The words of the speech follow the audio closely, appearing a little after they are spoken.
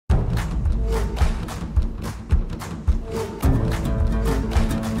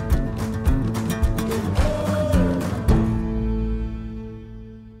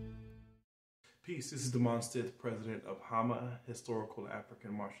This is Stith, president of HAMAA, Historical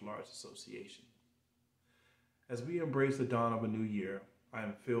African Martial Arts Association. As we embrace the dawn of a new year, I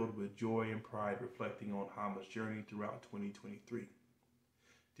am filled with joy and pride reflecting on HAMAA's journey throughout 2023.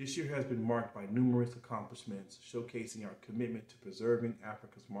 This year has been marked by numerous accomplishments, showcasing our commitment to preserving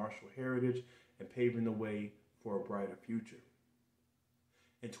Africa's martial heritage and paving the way for a brighter future.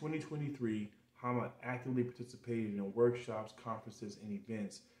 In 2023, HAMAA actively participated in workshops, conferences, and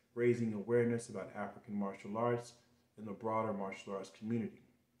events, raising awareness about African martial arts and the broader martial arts community.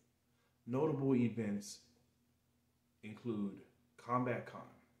 Notable events include Combat Con,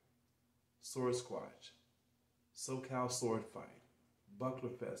 Sword Squash, SoCal Sword Fight, Buckler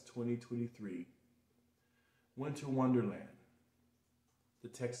Fest 2023, Winter Wonderland, the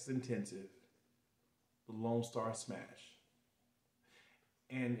Texas Intensive, the Lone Star Smash,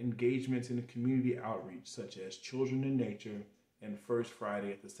 and engagements in the community outreach such as Children in Nature and First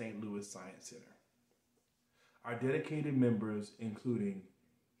Friday at the St. Louis Science Center. Our dedicated members, including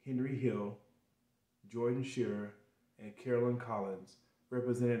Henry Hill, Jordan Shearer, and Carolyn Collins,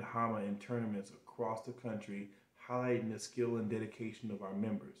 represented HAMAA in tournaments across the country, highlighting the skill and dedication of our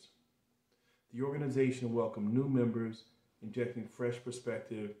members. The organization welcomed new members, injecting fresh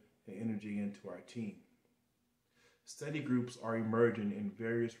perspective and energy into our team. Study groups are emerging in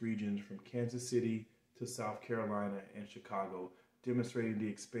various regions from Kansas City to South Carolina and Chicago, demonstrating the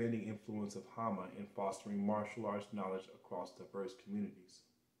expanding influence of HAMAA in fostering martial arts knowledge across diverse communities.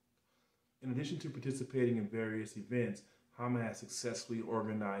 In addition to participating in various events, HAMAA has successfully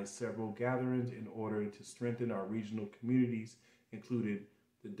organized several gatherings in order to strengthen our regional communities, including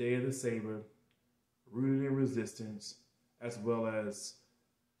the Day of the Saber, Rooted in Resistance, as well as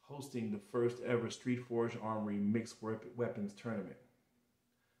hosting the first ever Street Forge Armory Mixed Weapons Tournament.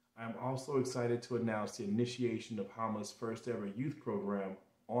 I am also excited to announce the initiation of HAMAA's first ever youth program,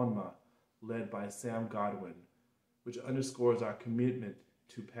 HAMAA, led by Sam Godwin, which underscores our commitment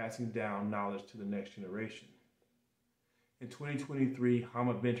to passing down knowledge to the next generation. In 2023,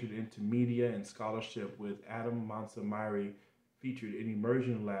 HAMAA ventured into media and scholarship with Adam Mansa-Myri featured in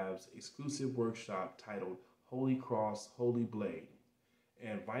Immersion Lab's exclusive workshop titled Holy Cross, Holy Blade,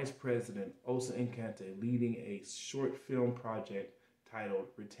 and Vice President Osa Nkante leading a short film project titled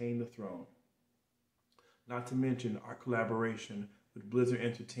Retain the Throne. Not to mention our collaboration with Blizzard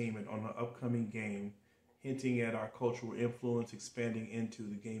Entertainment on the upcoming game, hinting at our cultural influence expanding into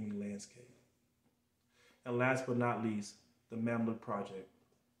the gaming landscape. And last but not least, the Mamluk Project,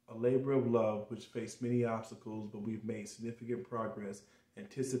 a labor of love which faced many obstacles, but we've made significant progress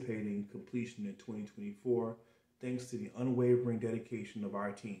anticipating completion in 2024, thanks to the unwavering dedication of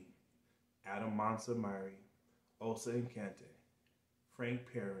our team, Adam Mansa-Myri, Osa Nkante, Frank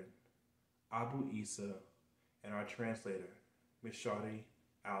Perrin, Abu Isa, and our translator, Mishari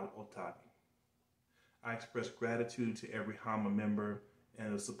Al-Otabi. I express gratitude to every HAMAA member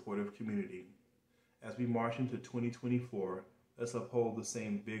and the supportive community. As we march into 2024, let's uphold the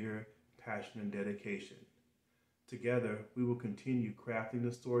same vigor, passion, and dedication. Together, we will continue crafting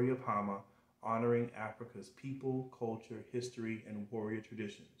the story of HAMAA, honoring Africa's people, culture, history, and warrior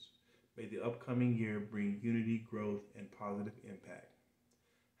traditions. May the upcoming year bring unity, growth, and positive impact.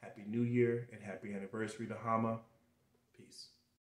 Happy New Year and happy anniversary to HAMAA. Peace.